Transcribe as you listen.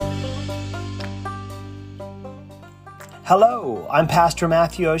Hello, I'm Pastor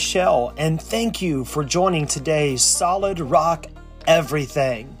Matthew O'Shell, and thank you for joining today's Solid Rock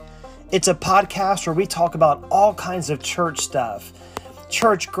Everything. It's a podcast where we talk about all kinds of church stuff,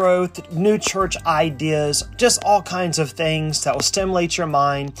 church growth, new church ideas, just all kinds of things that will stimulate your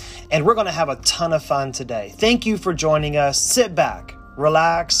mind, and we're going to have a ton of fun today. Thank you for joining us. Sit back,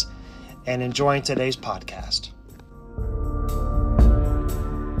 relax, and enjoy today's podcast.